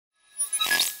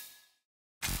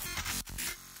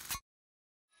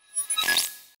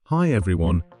Hi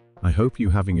everyone, I hope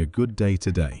you're having a good day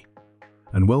today.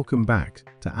 And welcome back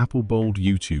to Apple Bold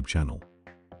YouTube channel.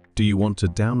 Do you want to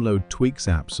download Tweaks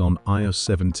apps on iOS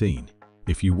 17?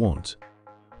 If you want,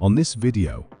 on this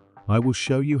video, I will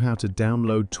show you how to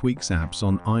download Tweaks apps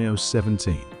on iOS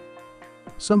 17.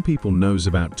 Some people knows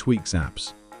about Tweaks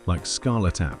apps, like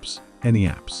Scarlet apps, any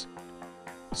apps.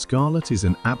 Scarlet is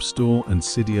an App Store and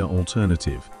Cydia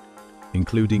alternative,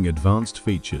 including advanced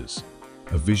features,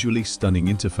 a visually stunning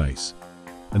interface,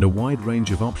 and a wide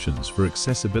range of options for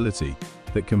accessibility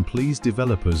that can please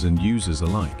developers and users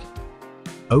alike.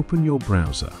 Open your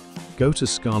browser, go to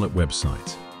Scarlet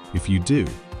website. If you do,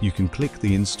 you can click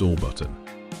the Install button.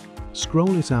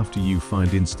 Scroll it after you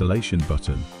find Installation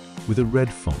button with a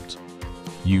red font.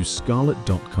 Use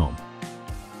scarlet.com.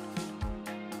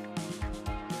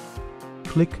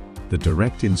 Click the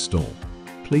Direct Install.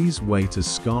 Please wait as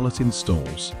Scarlet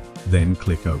installs, then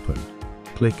click Open.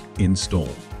 Click Install,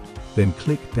 then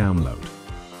click Download.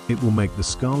 It will make the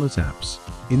Scarlet apps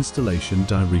installation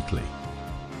directly.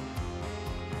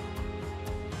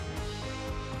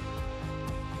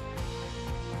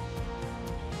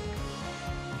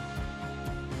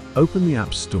 Open the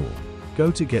App Store, go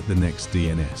to Get the Next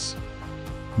DNS.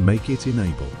 Make it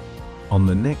Enable. On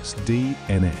the Next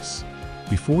DNS,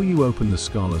 before you open the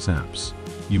Scarlet apps,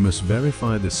 you must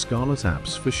verify the Scarlet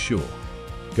apps for sure.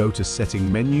 Go to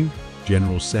Setting menu,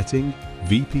 General Setting,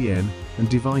 VPN, and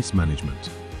Device Management.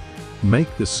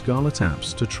 Make the Scarlet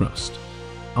apps to Trust.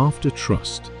 After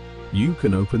Trust, you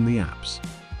can open the apps.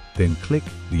 Then click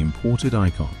the imported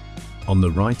icon on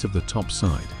the right of the top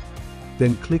side.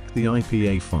 Then click the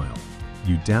IPA file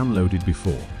you downloaded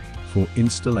before for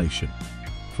installation.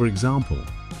 For example,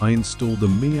 I installed the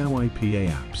Meow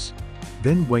IPA apps.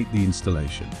 Then wait the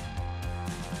installation.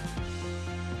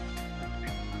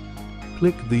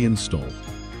 Click the Install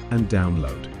and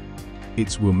Download.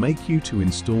 It will make you to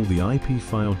install the IP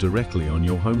file directly on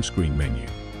your home screen menu.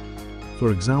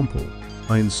 For example,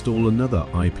 I install another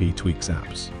IP Tweaks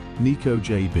apps, Nico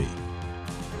JB.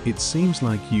 It seems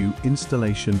like you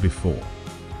installation before.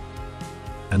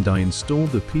 And I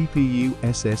installed the PPU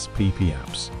SSPP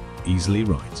apps, easily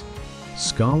right.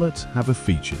 Scarlet have a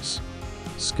features.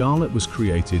 Scarlet was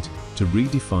created to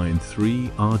redefine 3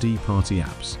 RD party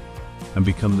apps and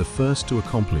become the first to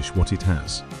accomplish what it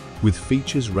has, with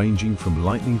features ranging from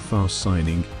lightning-fast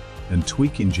signing and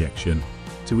tweak injection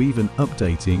to even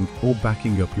updating or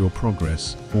backing up your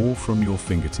progress, all from your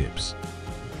fingertips.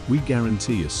 We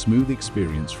guarantee a smooth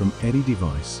experience from any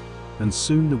device and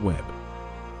soon the web.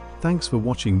 Thanks for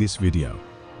watching this video.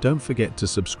 Don't forget to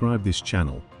subscribe this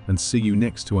channel and see you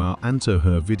next to our Anto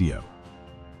Her video.